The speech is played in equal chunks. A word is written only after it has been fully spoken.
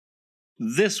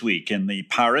This week in the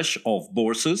parish of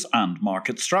bourses and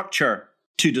market structure.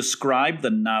 To describe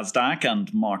the Nasdaq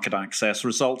and market access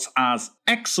results as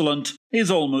excellent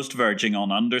is almost verging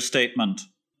on understatement.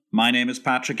 My name is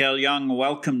Patrick L. Young.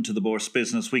 Welcome to the Bourse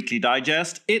Business Weekly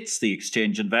Digest. It's the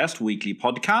Exchange Invest Weekly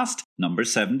Podcast, number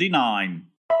 79.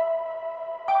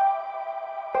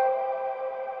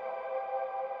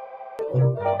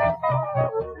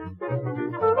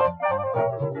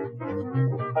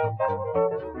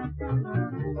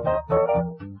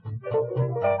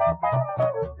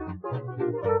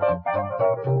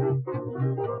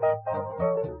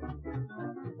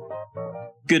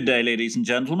 Good day, ladies and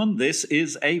gentlemen. This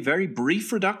is a very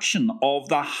brief reduction of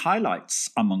the highlights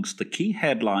amongst the key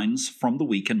headlines from the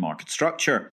week in market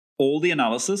structure. All the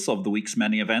analysis of the week's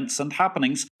many events and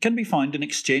happenings can be found in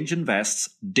Exchange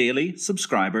Invest's daily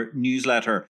subscriber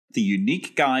newsletter, the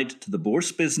unique guide to the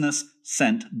bourse business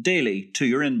sent daily to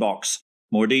your inbox.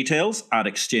 More details at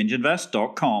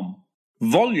exchangeinvest.com.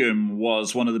 Volume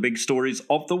was one of the big stories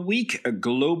of the week.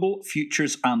 Global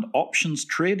futures and options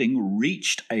trading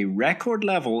reached a record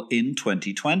level in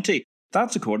 2020.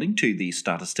 That's according to the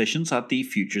statisticians at the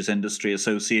Futures Industry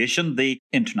Association, the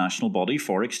international body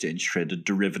for exchange-traded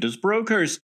derivatives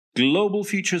brokers. Global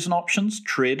futures and options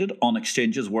traded on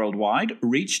exchanges worldwide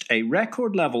reached a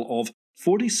record level of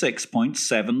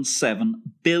 46.77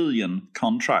 billion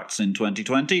contracts in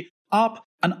 2020, up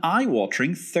an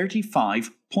eye-watering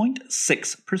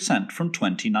 35.6% from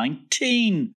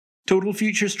 2019. Total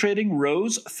futures trading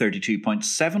rose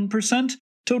 32.7%.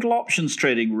 Total options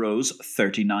trading rose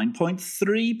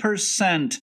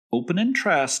 39.3%. Open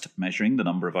interest, measuring the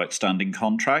number of outstanding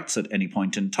contracts at any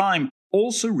point in time,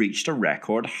 also reached a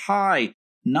record high.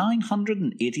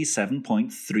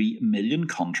 987.3 million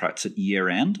contracts at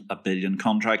year-end. A billion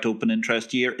contract open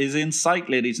interest year is in sight,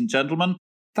 ladies and gentlemen.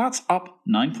 That's up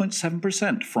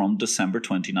 9.7% from December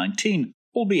 2019,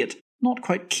 albeit not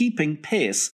quite keeping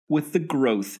pace with the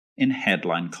growth in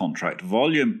headline contract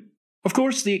volume. Of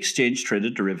course, the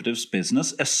exchange-traded derivatives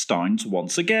business astounds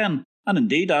once again, and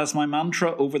indeed, as my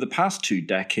mantra over the past 2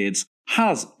 decades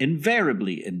has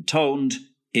invariably intoned,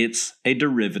 it's a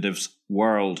derivatives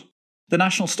world. The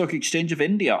National Stock Exchange of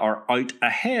India are out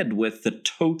ahead with the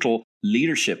total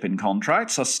leadership in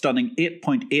contracts, a stunning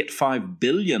 8.85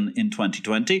 billion in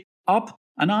 2020, up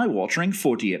an eye-watering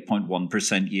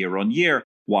 48.1% year-on-year,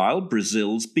 while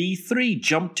Brazil's B3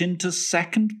 jumped into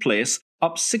second place,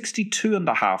 up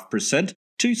 62.5%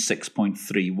 to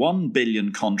 6.31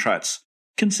 billion contracts.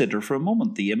 Consider for a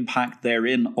moment the impact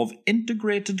therein of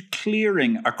integrated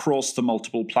clearing across the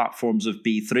multiple platforms of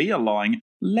B3, allowing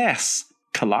less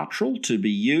collateral to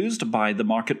be used by the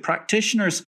market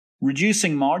practitioners,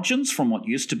 reducing margins from what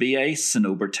used to be a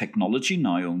Cinnober technology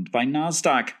now owned by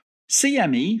Nasdaq.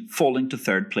 CME falling to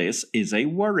third place is a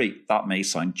worry. That may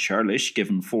sound churlish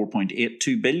given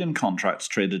 4.82 billion contracts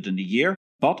traded in a year,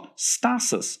 but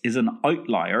Stasis is an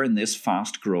outlier in this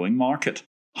fast-growing market.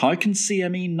 How can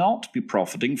CME not be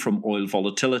profiting from oil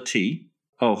volatility?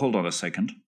 Oh, hold on a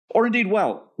second. Or indeed,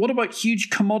 well, what about huge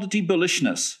commodity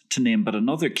bullishness, to name but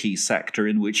another key sector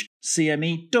in which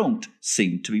CME don't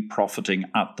seem to be profiting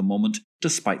at the moment,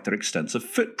 despite their extensive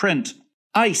footprint?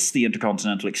 ICE, the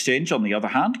Intercontinental Exchange, on the other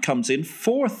hand, comes in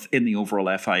fourth in the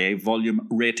overall FIA volume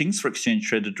ratings for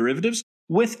exchange-traded derivatives,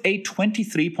 with a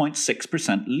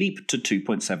 23.6% leap to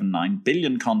 2.79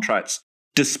 billion contracts,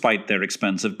 despite their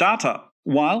expensive data.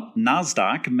 While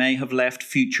Nasdaq may have left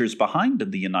futures behind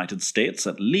in the United States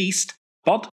at least,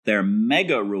 but their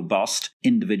mega-robust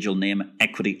individual name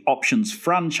equity options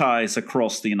franchise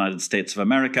across the United States of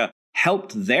America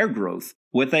helped their growth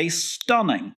with a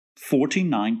stunning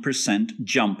 49%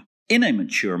 jump in a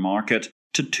mature market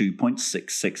to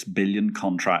 2.66 billion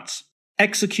contracts.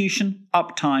 Execution,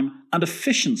 uptime, and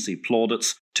efficiency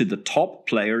plaudits to the top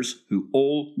players who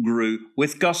all grew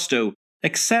with gusto,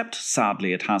 except,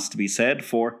 sadly it has to be said,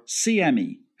 for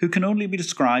CME, who can only be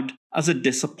described as a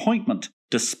disappointment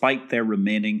despite their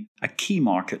remaining a key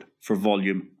market for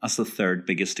volume as the third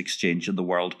biggest exchange in the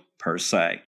world per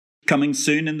se. Coming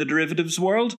soon in the derivatives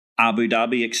world, Abu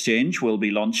Dhabi Exchange will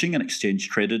be launching an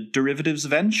exchange-traded derivatives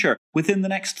venture within the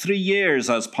next 3 years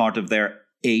as part of their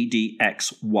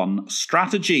ADX1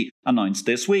 strategy, announced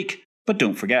this week. But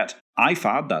don't forget,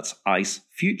 IFAD, that's ICE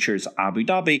Futures Abu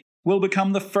Dhabi, will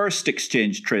become the first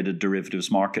exchange-traded derivatives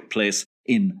marketplace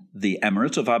in the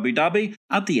Emirate of Abu Dhabi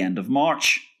at the end of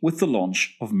March, with the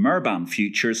launch of Murban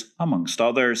Futures, amongst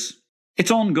others.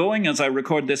 It's ongoing as I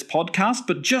record this podcast,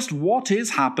 but just what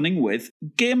is happening with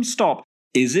GameStop?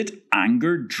 Is it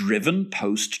anger-driven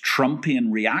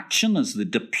post-Trumpian reaction as the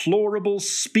deplorables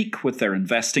speak with their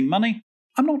investing money?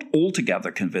 I'm not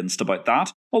altogether convinced about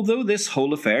that, although this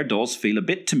whole affair does feel a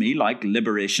bit to me like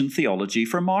liberation theology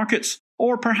for markets.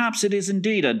 Or perhaps it is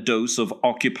indeed a dose of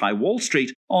Occupy Wall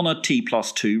Street on a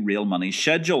T+2 real money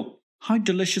schedule. How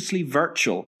deliciously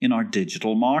virtual in our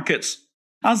digital markets.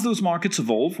 As those markets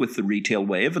evolve with the retail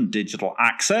wave and digital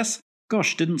access,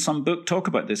 gosh, didn't some book talk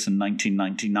about this in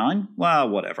 1999? Well,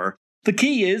 whatever. The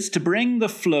key is to bring the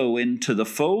flow into the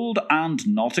fold and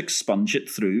not expunge it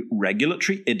through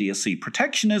regulatory idiocy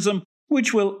protectionism,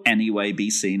 which will anyway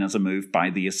be seen as a move by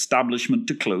the establishment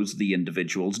to close the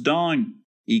individuals down.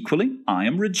 Equally, I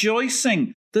am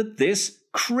rejoicing that this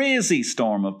crazy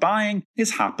storm of buying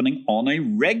is happening on a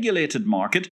regulated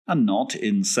market and not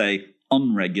in, say,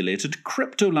 unregulated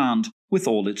crypto land with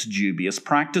all its dubious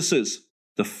practices.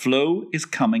 The flow is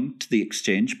coming to the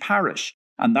exchange parish,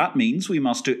 and that means we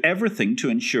must do everything to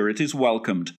ensure it is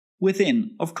welcomed,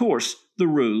 within, of course, the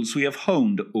rules we have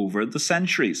honed over the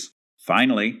centuries.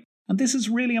 Finally, and this is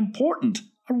really important,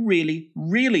 a really,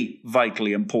 really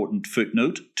vitally important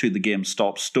footnote to the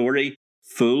GameStop story,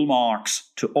 full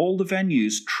marks to all the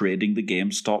venues trading the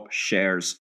GameStop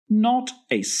shares. Not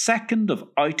a second of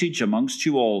outage amongst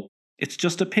you all. It's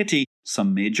just a pity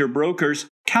some major brokers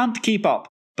can't keep up,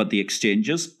 but the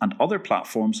exchanges and other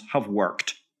platforms have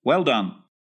worked. Well done.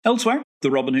 Elsewhere, the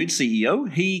Robinhood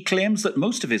CEO, he claims that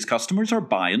most of his customers are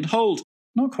buy and hold.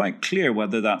 Not quite clear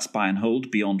whether that's buy and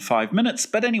hold beyond 5 minutes,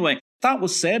 but anyway, that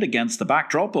was said against the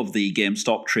backdrop of the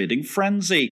GameStop trading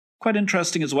frenzy. Quite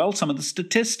interesting as well, some of the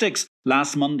statistics.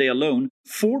 Last Monday alone,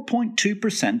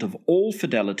 4.2% of all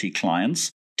Fidelity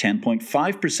clients,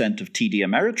 10.5% of TD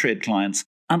Ameritrade clients,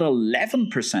 and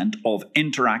 11% of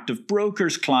Interactive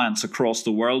Brokers clients across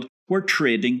the world were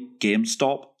trading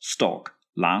GameStop stock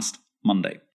last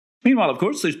Monday. Meanwhile, of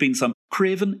course, there's been some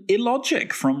craven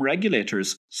illogic from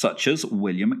regulators, such as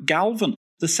William Galvin,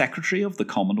 the Secretary of the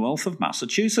Commonwealth of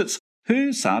Massachusetts,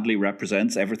 who sadly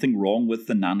represents everything wrong with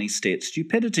the nanny state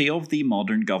stupidity of the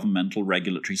modern governmental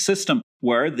regulatory system,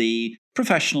 where the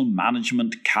professional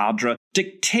management cadre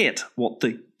dictate what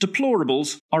the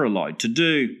deplorables are allowed to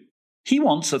do. He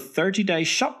wants a 30-day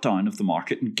shutdown of the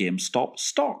market in GameStop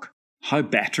stock. How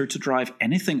better to drive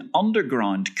anything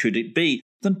underground could it be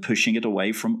than pushing it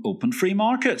away from open free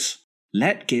markets?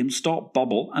 Let GameStop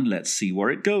bubble and let's see where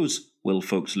it goes. Will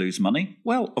folks lose money?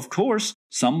 Well, of course,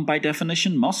 some by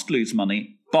definition must lose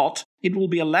money, but it will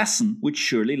be a lesson which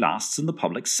surely lasts in the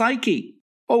public psyche.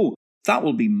 Oh, that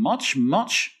will be much,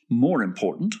 much more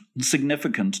important and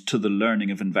significant to the learning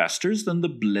of investors than the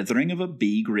blithering of a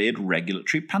B-grade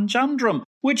regulatory panjandrum,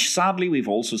 which sadly we've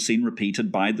also seen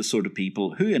repeated by the sort of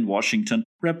people who in Washington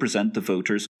represent the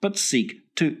voters but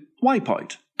seek to wipe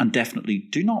out and definitely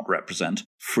do not represent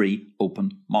free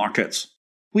open markets.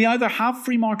 We either have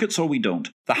free markets or we don't.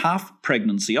 The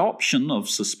half-pregnancy option of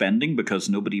suspending because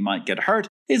nobody might get hurt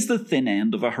is the thin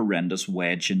end of a horrendous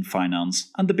wedge in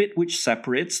finance, and the bit which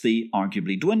separates the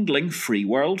arguably dwindling free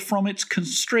world from its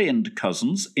constrained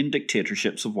cousins in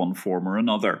dictatorships of one form or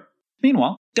another.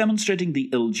 Meanwhile, demonstrating the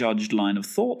ill-judged line of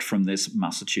thought from this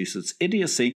Massachusetts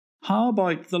idiocy, how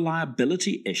about the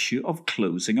liability issue of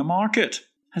closing a market?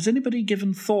 Has anybody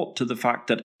given thought to the fact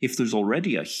that if there's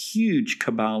already a huge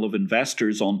cabal of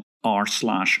investors on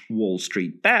r/Wall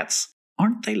Street bets,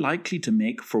 aren't they likely to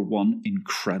make for one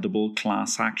incredible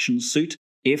class action suit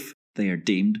if they are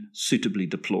deemed suitably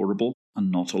deplorable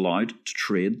and not allowed to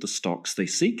trade the stocks they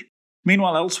seek?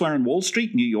 Meanwhile, elsewhere in Wall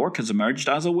Street, New York has emerged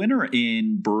as a winner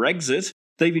in Brexit.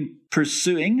 They've been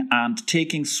pursuing and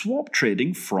taking swap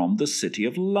trading from the City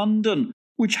of London,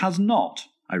 which has not,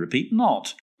 I repeat,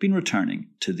 not been returning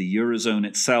to the Eurozone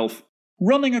itself.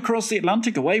 Running across the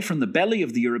Atlantic away from the belly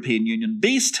of the European Union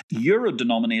beast,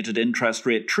 euro-denominated interest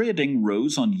rate trading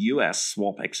rose on US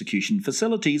swap execution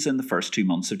facilities in the first 2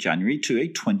 months of January to a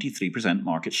 23%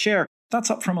 market share.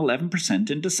 That's up from 11%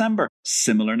 in December.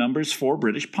 Similar numbers for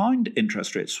British pound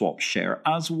interest rate swap share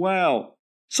as well.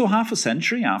 So half a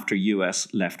century after US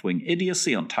left-wing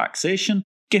idiocy on taxation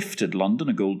gifted London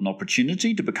a golden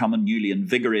opportunity to become a newly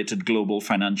invigorated global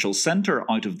financial centre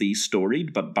out of the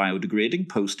storied but biodegrading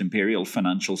post-imperial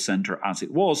financial centre as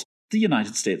it was, the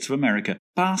United States of America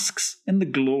basks in the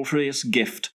glorious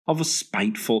gift of a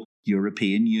spiteful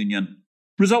European Union.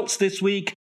 Results this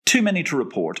week, too many to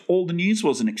report. All the news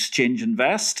was in Exchange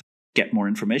Invest. Get more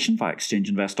information via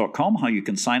exchangeinvest.com, how you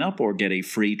can sign up or get a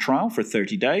free trial for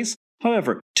 30 days.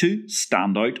 However, 2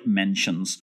 standout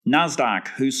mentions. Nasdaq,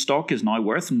 whose stock is now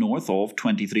worth north of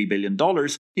 $23 billion,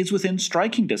 is within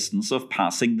striking distance of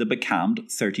passing the becalmed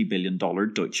 $30 billion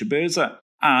Deutsche Börse.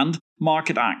 And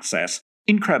MarketAxess,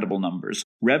 Incredible numbers.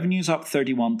 Revenues up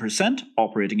 31%,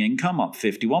 operating income up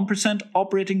 51%,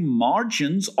 operating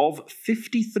margins of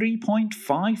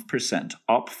 53.5%,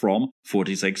 up from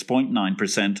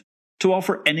 46.9%. To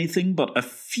offer anything but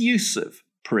effusive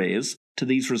praise to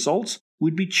these results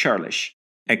would be churlish.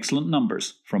 Excellent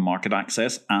numbers from Market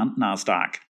Access and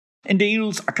Nasdaq. In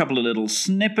deals, a couple of little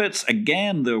snippets.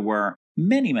 Again, there were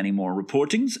many more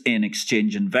reportings in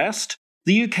Exchange Invest.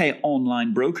 The UK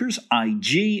online brokers,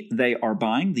 IG, they are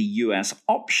buying the US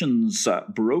options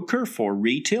broker for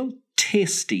retail,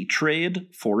 Tasty Trade,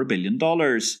 for $1 billion.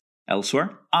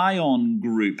 Elsewhere, Ion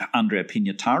Group, Andrea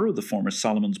Pignataro, the former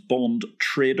Salomons bond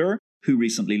trader, who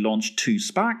recently launched 2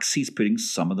 SPACs, he's putting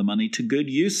some of the money to good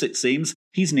use, it seems.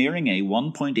 He's nearing a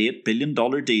 $1.8 billion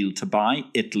deal to buy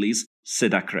Italy's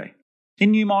Sidacre. In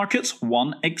new markets,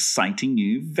 one exciting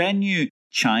new venue.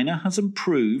 China has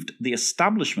improved the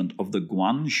establishment of the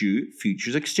Guangzhou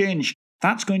Futures Exchange.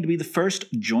 That's going to be the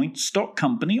first joint stock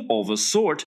company of a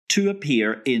sort to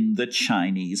appear in the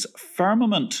Chinese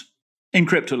firmament. In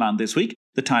cryptoland this week,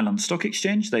 the Thailand Stock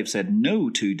Exchange, they've said no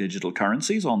to digital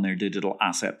currencies on their digital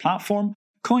asset platform.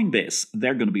 Coinbase,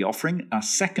 they're going to be offering a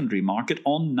secondary market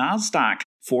on Nasdaq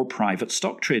for private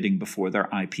stock trading before their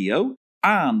IPO.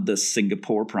 And the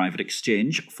Singapore Private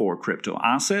Exchange for crypto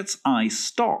assets,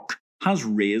 iStock, has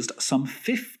raised some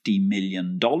 $50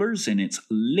 million in its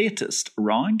latest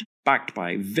round, backed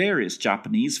by various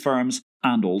Japanese firms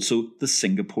and also the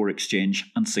Singapore Exchange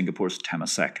and Singapore's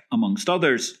Temasek, amongst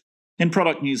others. In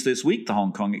product news this week, the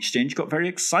Hong Kong Exchange got very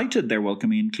excited. They're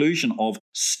welcoming inclusion of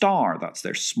STAR, that's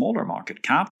their smaller market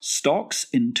cap, stocks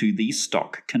into the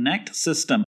Stock Connect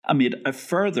system, amid a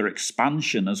further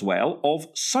expansion as well of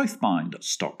southbound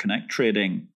Stock Connect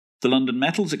trading. The London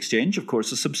Metals Exchange, of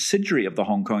course, a subsidiary of the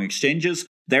Hong Kong exchanges,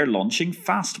 they're launching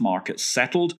fast market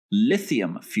settled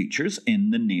lithium futures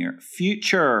in the near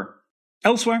future.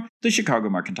 Elsewhere, the Chicago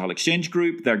Mercantile Exchange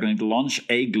Group, they're going to launch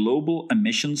a global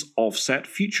emissions offset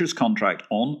futures contract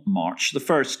on March the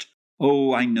 1st.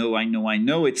 Oh, I know,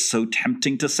 it's so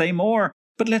tempting to say more,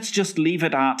 but let's just leave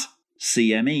it at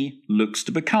CME looks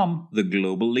to become the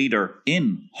global leader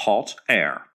in hot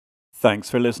air. Thanks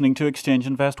for listening to Exchange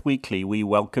Invest Weekly. We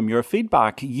welcome your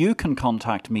feedback. You can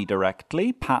contact me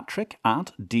directly,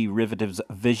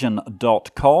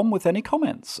 patrick@derivativesvision.com, with any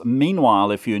comments.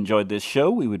 Meanwhile, if you enjoyed this show,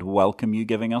 we would welcome you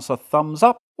giving us a thumbs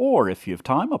up, or if you have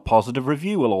time, a positive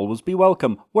review will always be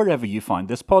welcome, wherever you find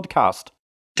this podcast.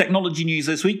 Technology news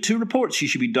this week, 2 reports you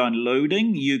should be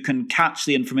downloading. You can catch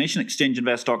the information at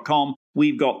exchangeinvest.com.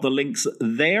 We've got the links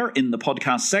there in the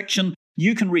podcast section.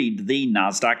 You can read the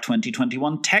Nasdaq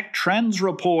 2021 Tech Trends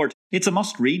Report. It's a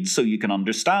must-read so you can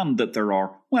understand that there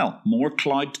are, more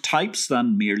cloud types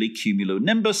than merely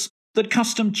cumulonimbus, that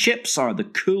custom chips are the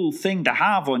cool thing to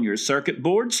have on your circuit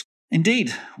boards.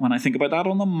 Indeed, when I think about that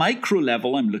on the micro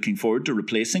level, I'm looking forward to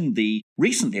replacing the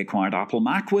recently acquired Apple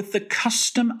Mac with the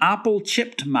custom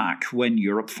Apple-chipped Mac when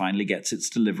Europe finally gets its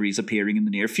deliveries appearing in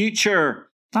the near future.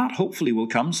 That hopefully will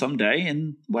come someday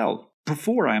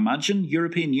before, I imagine,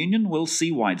 European Union will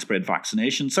see widespread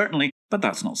vaccination, certainly, but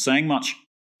that's not saying much.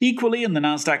 Equally, in the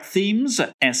Nasdaq themes,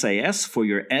 SAS for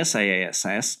your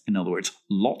SaaS, in other words,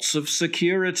 lots of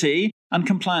security, and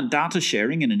compliant data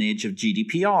sharing in an age of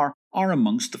GDPR are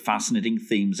amongst the fascinating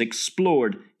themes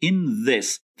explored in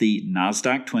this, the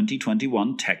Nasdaq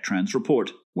 2021 Tech Trends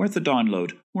Report. Worth a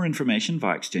download. More information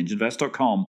via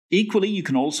exchangeinvest.com. Equally, you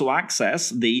can also access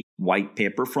the white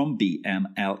paper from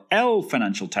BMLL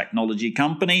Financial Technology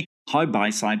Company, how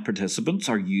buy-side participants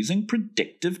are using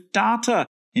predictive data.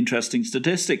 Interesting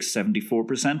statistics,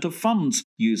 74% of funds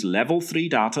use level 3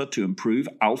 data to improve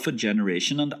alpha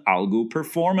generation and algo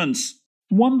performance.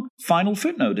 One final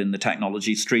footnote in the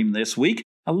technology stream this week,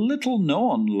 a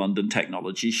little-known London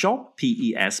technology shop,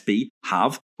 PESB,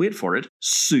 have, wait for it,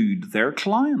 sued their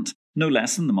client. No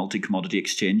less than the Multi-Commodity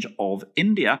Exchange of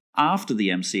India, after the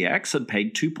MCX had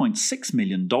paid $2.6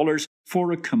 million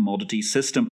for a commodity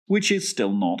system, which is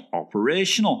still not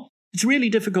operational. It's really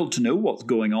difficult to know what's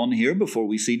going on here before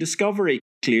we see discovery.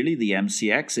 Clearly, the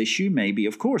MCX issue may be,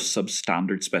 of course,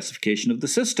 substandard specification of the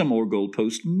system or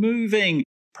goalpost moving.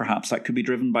 Perhaps that could be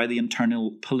driven by the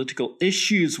internal political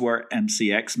issues where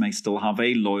MCX may still have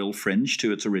a loyal fringe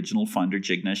to its original founder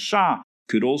Jignesh Shah.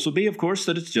 Could also be, of course,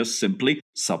 that it's just simply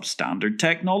substandard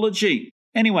technology.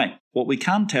 Anyway, what we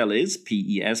can tell is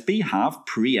PESB have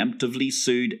preemptively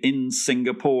sued in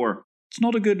Singapore. It's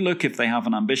not a good look if they have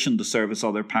an ambition to service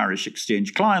other parish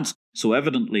exchange clients, so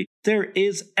evidently there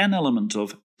is an element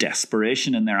of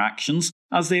desperation in their actions,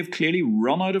 as they have clearly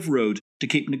run out of road to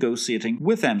keep negotiating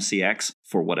with MCX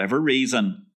for whatever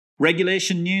reason.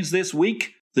 Regulation news this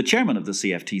week. The chairman of the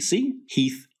CFTC,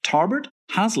 Heath Tarbert,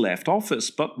 has left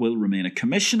office but will remain a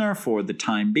commissioner for the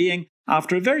time being.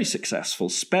 After a very successful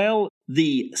spell,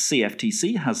 the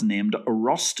CFTC has named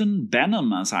Rostin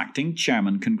Behnam as acting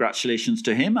chairman. Congratulations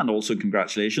to him, and also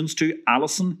congratulations to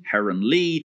Alison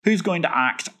Heron-Lee, who's going to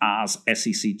act as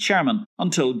SEC chairman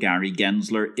until Gary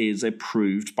Gensler is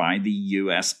approved by the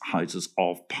US Houses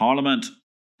of Parliament.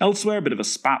 Elsewhere, a bit of a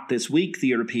spat this week. The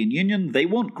European Union, they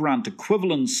won't grant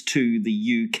equivalence to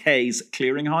the UK's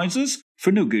clearinghouses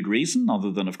for no good reason,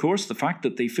 other than, of course, the fact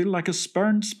that they feel like a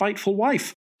spurned, spiteful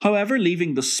wife. However,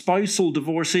 leaving the spousal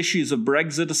divorce issues of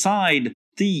Brexit aside,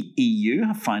 the EU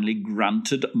have finally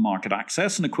granted market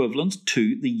access and equivalence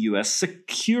to the US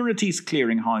securities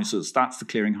clearinghouses. That's the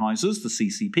clearinghouses, the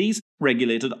CCPs,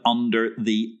 regulated under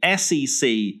the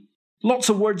SEC. Lots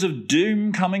of words of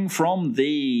doom coming from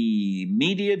the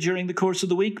media during the course of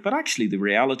the week, but actually the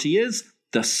reality is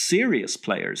the serious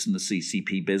players in the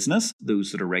CCP business,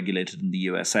 those that are regulated in the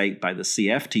USA by the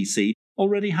CFTC,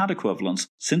 already had equivalence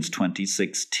since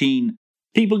 2016.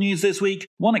 People News this week,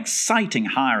 one exciting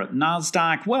hire at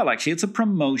Nasdaq. Well, actually, it's a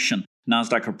promotion.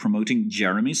 Nasdaq are promoting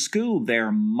Jeremy School,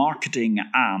 their marketing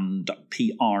and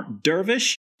PR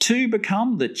dervish, to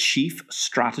become the Chief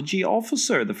Strategy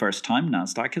Officer. The first time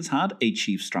Nasdaq has had a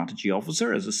Chief Strategy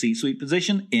Officer as a C-suite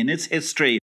position in its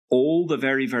history. All the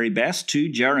very, very best to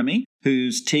Jeremy,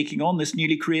 who's taking on this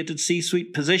newly created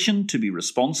C-suite position to be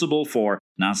responsible for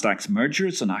Nasdaq's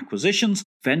mergers and acquisitions,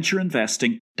 venture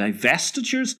investing,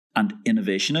 divestitures, and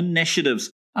innovation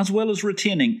initiatives, as well as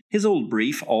retaining his old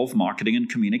brief of marketing and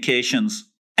communications.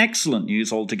 Excellent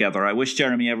news altogether. I wish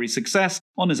Jeremy every success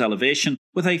on his elevation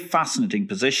with a fascinating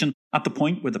position at the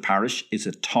point where the parish is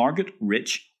a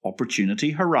target-rich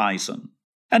opportunity horizon.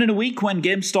 And in a week when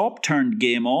GameStop turned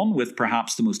game on with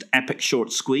perhaps the most epic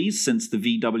short squeeze since the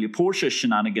VW Porsche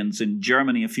shenanigans in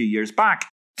Germany a few years back,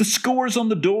 the scores on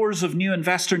the doors of new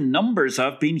investor numbers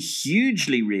have been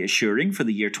hugely reassuring for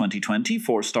the year 2020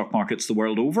 for stock markets the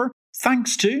world over,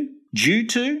 due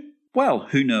to, well,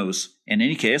 who knows. In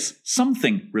any case,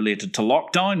 something related to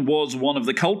lockdown was one of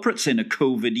the culprits in a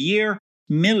COVID year.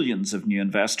 Millions of new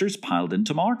investors piled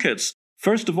into markets.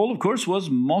 First of all, of course,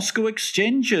 was Moscow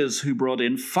Exchanges, who brought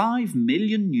in 5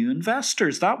 million new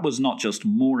investors. That was not just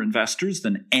more investors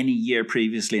than any year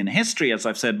previously in history, as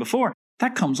I've said before.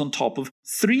 That comes on top of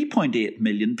 3.8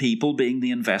 million people being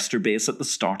the investor base at the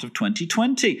start of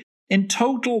 2020. In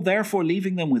total, therefore,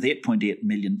 leaving them with 8.8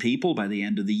 million people by the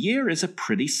end of the year is a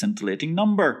pretty scintillating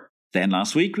number. Then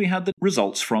last week we had the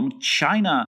results from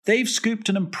China. They've scooped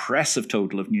an impressive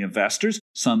total of new investors,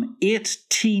 some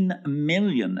 18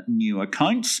 million new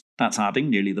accounts. That's adding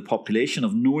nearly the population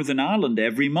of Northern Ireland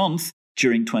every month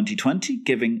during 2020,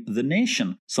 giving the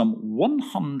nation some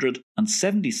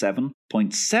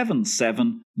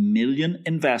 177.77 million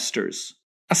investors.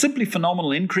 A simply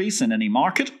phenomenal increase in any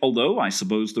market, although I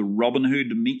suppose the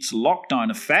Robinhood meets lockdown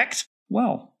effect,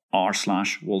 well,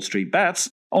 r/Wall Street Bets,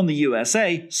 on the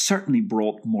USA certainly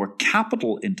brought more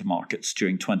capital into markets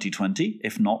during 2020,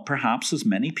 if not perhaps as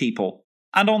many people.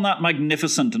 And on that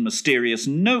magnificent and mysterious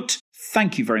note,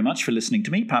 thank you very much for listening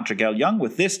to me, Patrick L. Young,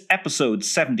 with this episode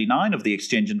 79 of the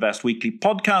Exchange Invest Weekly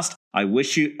podcast. I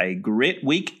wish you a great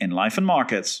week in life and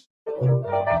markets.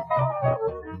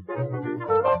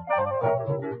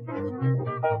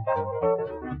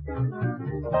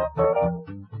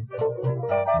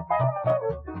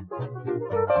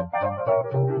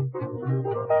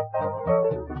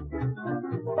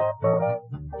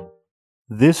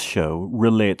 This show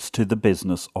relates to the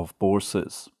business of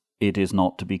bourses. It is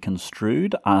not to be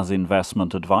construed as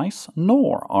investment advice,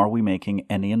 nor are we making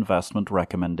any investment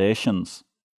recommendations.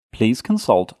 Please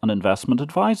consult an investment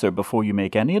advisor before you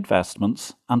make any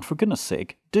investments, and for goodness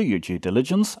sake, do your due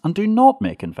diligence and do not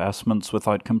make investments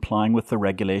without complying with the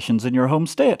regulations in your home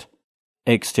state.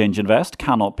 Exchange Invest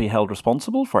cannot be held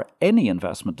responsible for any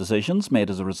investment decisions made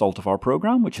as a result of our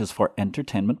program, which is for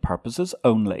entertainment purposes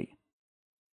only.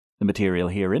 The material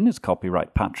herein is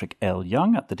copyright Patrick L.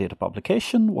 Young at the date of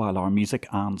publication, while our music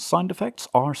and sound effects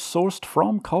are sourced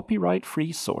from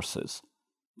copyright-free sources.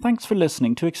 Thanks for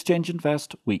listening to Exchange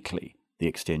Invest Weekly, the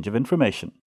exchange of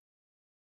information.